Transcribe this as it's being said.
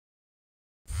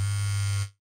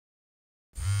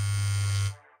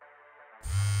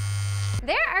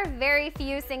There are very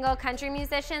few single country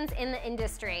musicians in the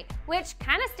industry, which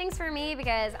kind of stinks for me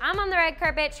because I'm on the red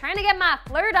carpet trying to get my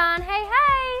flirt on, hey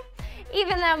hey!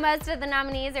 Even though most of the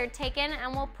nominees are taken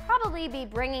and will probably be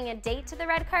bringing a date to the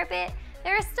red carpet,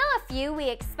 there are still a few we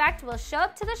expect will show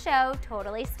up to the show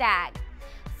totally stag.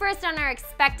 First on our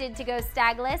expected to go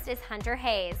stag list is Hunter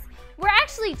Hayes. We're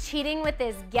actually cheating with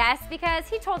this guess because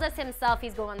he told us himself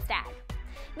he's going stag.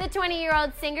 The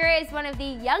 20-year-old singer is one of the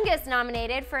youngest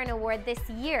nominated for an award this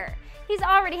year. He's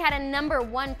already had a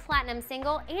 #1 platinum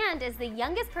single and is the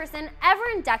youngest person ever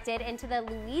inducted into the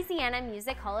Louisiana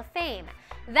Music Hall of Fame.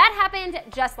 That happened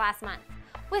just last month.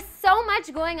 With so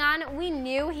much going on, we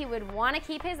knew he would want to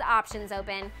keep his options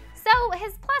open, so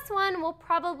his +1 will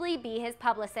probably be his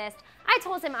publicist. I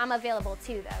told him I'm available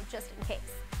too though, just in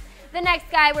case. The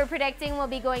next guy we're predicting will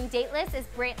be going dateless is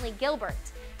Brantley Gilbert.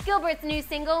 Gilbert's new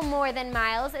single, More Than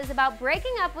Miles, is about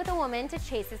breaking up with a woman to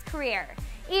chase his career.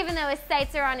 Even though his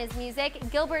sights are on his music,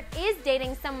 Gilbert is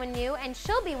dating someone new and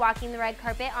she'll be walking the red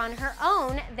carpet on her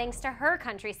own thanks to her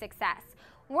country success.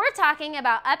 We're talking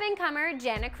about up-and-comer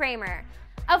Jana Kramer.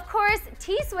 Of course,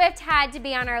 T Swift had to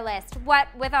be on our list, what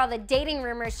with all the dating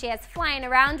rumors she has flying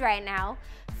around right now.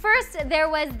 First, there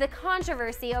was the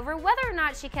controversy over whether or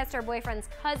not she kissed her boyfriend's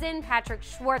cousin, Patrick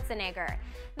Schwarzenegger.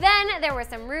 Then there were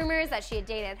some rumors that she had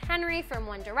dated Henry from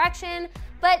One Direction,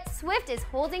 but Swift is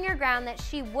holding her ground that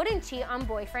she wouldn't cheat on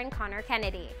boyfriend Connor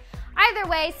Kennedy. Either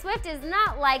way, Swift is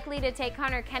not likely to take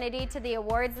Connor Kennedy to the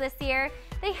awards this year.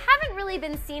 They haven't really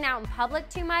been seen out in public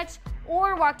too much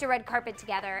or walked a red carpet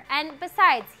together, and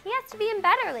besides, he has to be in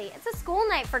bed early. It's a school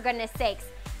night for goodness sakes,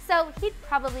 so he'd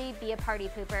probably be a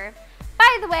party pooper.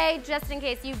 By the way, just in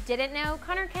case you didn't know,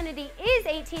 Connor Kennedy is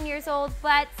 18 years old,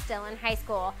 but still in high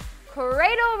school.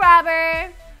 Cradle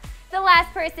robber! The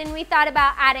last person we thought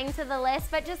about adding to the list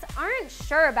but just aren't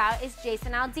sure about is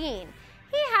Jason Aldean.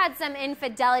 He had some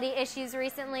infidelity issues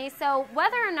recently, so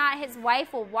whether or not his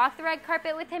wife will walk the red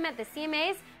carpet with him at the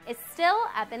CMAs is still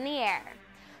up in the air.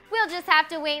 We'll just have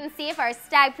to wait and see if our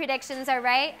stag predictions are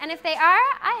right, and if they are,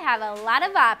 I have a lot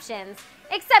of options.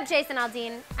 Except Jason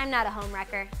Aldean, I'm not a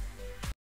homewrecker.